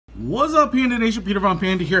What's up, Panda Nation? Peter von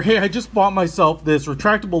Panda here. Hey, I just bought myself this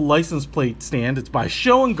retractable license plate stand. It's by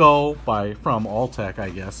Show and Go from Altec,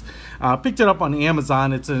 I guess. Picked it up on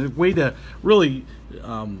Amazon. It's a way to really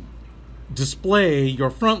display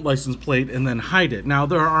your front license plate and then hide it. Now,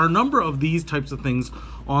 there are a number of these types of things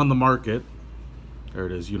on the market. There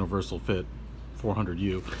it is, Universal Fit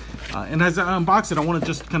 400U. And as I unbox it, I want to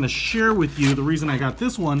just kind of share with you the reason I got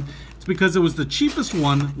this one. It's because it was the cheapest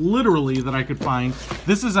one, literally, that I could find.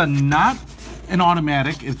 This is not an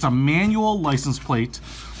automatic, it's a manual license plate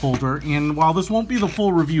holder. And while this won't be the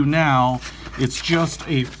full review now, it's just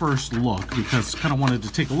a first look because kind of wanted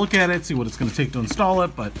to take a look at it, see what it's going to take to install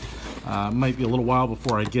it, but it might be a little while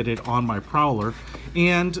before I get it on my Prowler.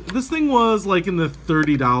 And this thing was like in the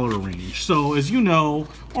 $30 range. So as you know,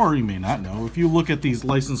 or you may not know, if you look at these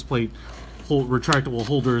license plate retractable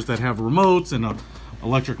holders that have remotes and a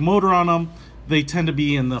electric motor on them, they tend to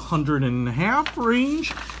be in the $150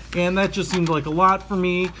 range, and that just seemed like a lot for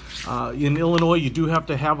me. In Illinois, you do have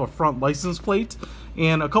to have a front license plate,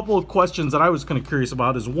 and a couple of questions that I was kind of curious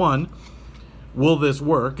about is, one, will this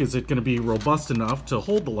work? Is it going to be robust enough to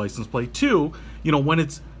hold the license plate? Two, you know, when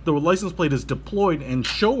the license plate is deployed and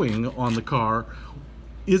showing on the car,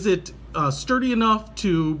 is it sturdy enough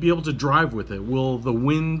to be able to drive with it? Will the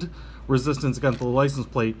wind resistance against the license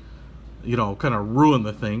plate, you know, kind of ruin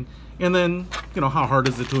the thing? And then, you know, how hard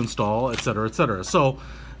is it to install, etc., etc. So,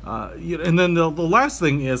 and then the last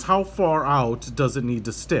thing is, how far out does it need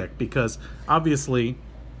to stick? Because obviously,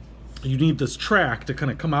 you need this track to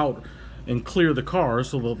kind of come out and clear the car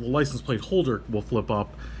so the license plate holder will flip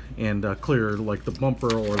up and clear like the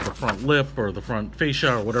bumper or the front lip or the front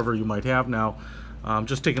fascia or whatever you might have. Now,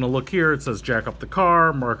 just taking a look here, it says jack up the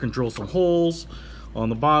car, mark and drill some holes on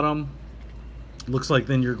the bottom. Looks like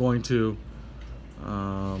then you're going to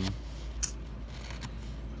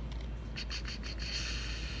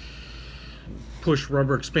push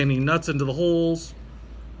rubber expanding nuts into the holes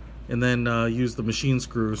and then use the machine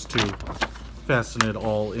screws to fasten it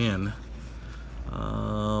all in.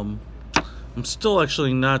 I'm still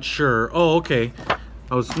actually not sure. Oh, okay.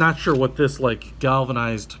 I was not sure what this like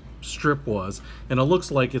galvanized strip was, and it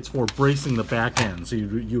looks like it's for bracing the back end. So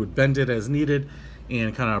you would bend it as needed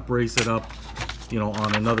and kind of brace it up, you know,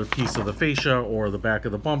 on another piece of the fascia or the back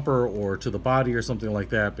of the bumper or to the body or something like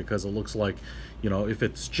that, because it looks like, you know, if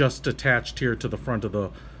it's just attached here to the front of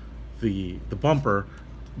the bumper,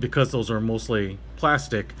 because those are mostly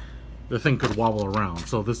plastic, the thing could wobble around.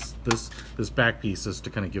 So this back piece is to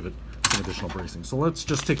kind of give it some additional bracing. So let's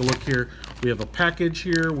just take a look here. We have a package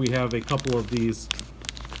here. We have a couple of these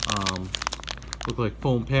look like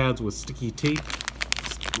foam pads with sticky tape,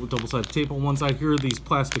 double-sided tape on one side. Here are these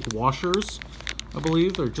plastic washers, I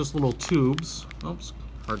believe. They're just little tubes. Oops,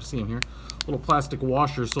 hard to see them here. Little plastic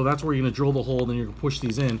washers. So that's where you're going to drill the hole, then you're going to push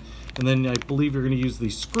these in. And then I believe you're going to use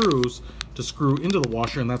these screws to screw into the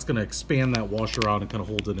washer, and that's going to expand that washer out and kind of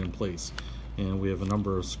hold it in place. And we have a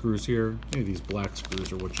number of screws here. Maybe these black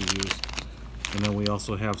screws are what you use. And then we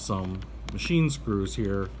also have some machine screws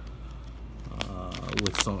here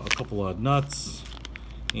with a couple of nuts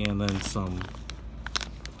and then some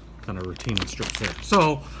kind of retaining strips there.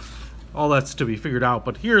 So all that's to be figured out,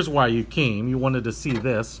 but here's why you came. You wanted to see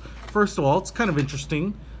this. First of all, it's kind of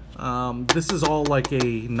interesting. This is all like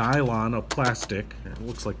a nylon, a plastic. It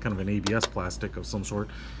looks like kind of an ABS plastic of some sort.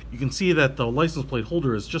 You can see that the license plate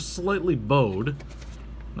holder is just slightly bowed.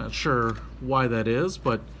 Not sure why that is,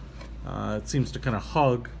 but it seems to kind of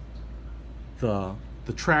hug the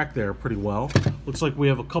track there pretty well. Looks like we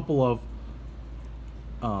have a couple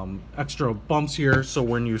of extra bumps here, so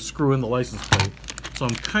when you screw in the license plate. So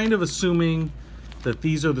I'm kind of assuming that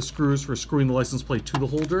these are the screws for screwing the license plate to the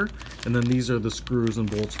holder, and then these are the screws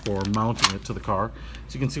and bolts for mounting it to the car.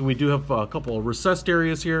 So you can see we do have a couple of recessed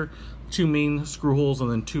areas here, 2 main screw holes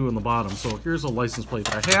and then 2 in the bottom. So here's a license plate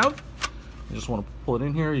that I have. I just want to pull it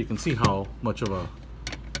in here. You can see how much of a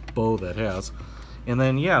bow that has. And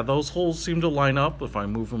then, yeah, those holes seem to line up. If I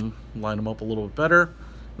move them, line them up a little bit better.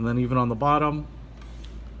 And then even on the bottom,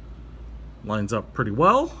 lines up pretty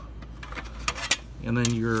well. And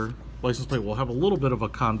then your license plate will have a little bit of a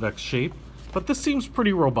convex shape, but this seems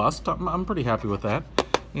pretty robust. I'm pretty happy with that.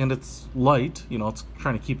 And it's light, you know, it's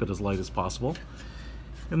trying to keep it as light as possible.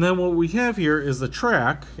 And then what we have here is the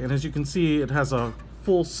track, and as you can see, it has a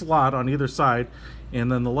full slot on either side,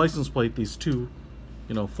 and then the license plate, these two,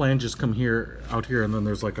 you know, flanges come out here, and then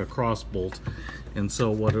there's like a cross bolt. And so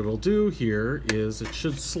what it'll do here is it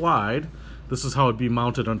should slide. This is how it'd be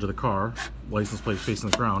mounted under the car, license plate facing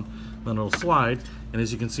the ground. Then it'll slide, and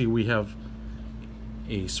as you can see, we have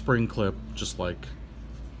a spring clip, just like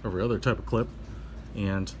every other type of clip,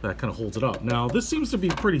 and that kind of holds it up. Now this seems to be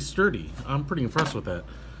pretty sturdy. I'm pretty impressed with that.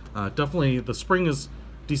 Definitely the spring is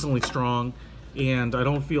decently strong, and I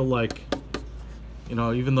don't feel like, you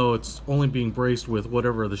know, even though it's only being braced with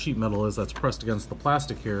whatever the sheet metal is that's pressed against the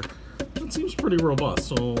plastic here, it seems pretty robust.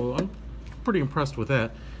 So I'm pretty impressed with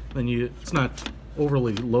that. Then it's not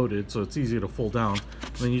overly loaded, so it's easy to fold down.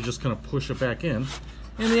 And then you just kind of push it back in,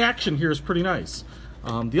 and the action here is pretty nice.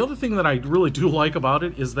 The other thing that I really do like about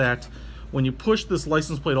it is that when you push this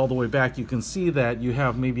license plate all the way back, you can see that you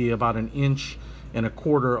have maybe about 1.25 inches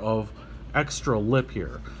of extra lip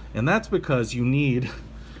here. And that's because you need,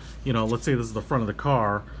 you know, let's say this is the front of the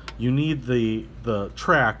car, you need the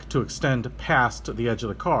track to extend past the edge of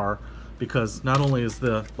the car, because not only is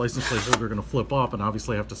the license plate holder going to flip up and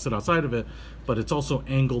obviously have to sit outside of it, but it's also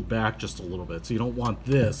angled back just a little bit. So you don't want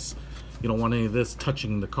this, you don't want any of this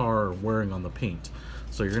touching the car or wearing on the paint.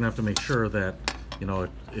 So you're going to have to make sure that, you know,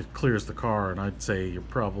 it clears the car, and I'd say you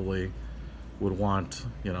probably would want,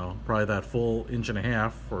 you know, probably that full 1.5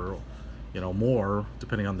 inches or, you know, more,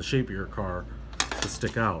 depending on the shape of your car, to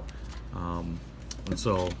stick out. And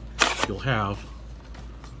so you'll have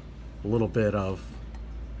a little bit of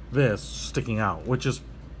this sticking out, which is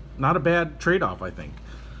not a bad trade-off, I think.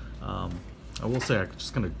 I will say I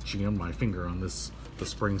just kind of jam my finger on the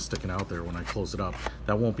spring sticking out there when I close it up.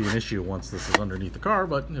 That won't be an issue once this is underneath the car,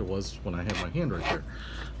 but it was when I had my hand right there.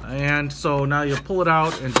 And so now you pull it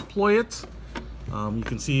out and deploy it. You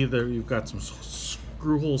can see there you've got some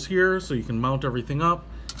screw holes here, so you can mount everything up.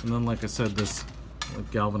 And then, like I said, this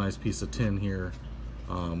galvanized piece of tin here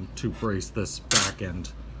to brace this back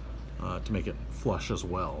end to make it flush as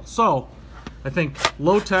well. So I think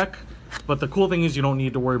low tech, but the cool thing is you don't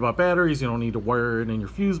need to worry about batteries, you don't need to wire it in your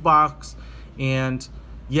fuse box. And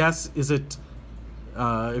yes, is it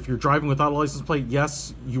if you're driving without a license plate,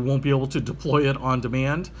 yes, you won't be able to deploy it on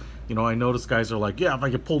demand. You know, I notice guys are like, yeah, if I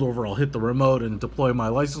get pulled over, I'll hit the remote and deploy my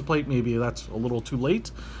license plate. Maybe that's a little too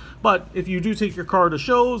late. But if you do take your car to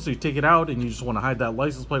shows, you take it out and you just want to hide that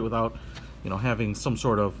license plate without, you know, having some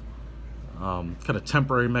sort of kind of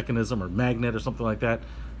temporary mechanism or magnet or something like that,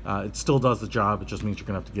 it still does the job. It just means you're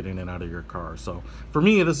gonna have to get in and out of your car. So for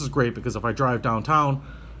me, this is great, because if I drive downtown,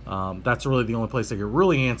 that's really the only place I get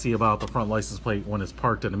really antsy about the front license plate. When it's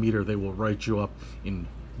parked at a meter, they will write you up in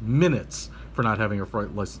minutes for not having a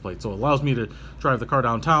front license plate. So it allows me to drive the car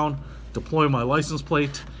downtown, deploy my license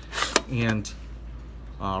plate, and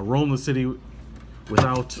roam the city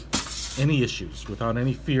without any issues, without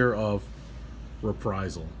any fear of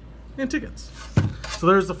reprisal and tickets. So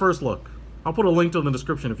there's the first look. I'll put a link to it in the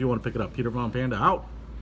description if you want to pick it up. Peter Von Panda out.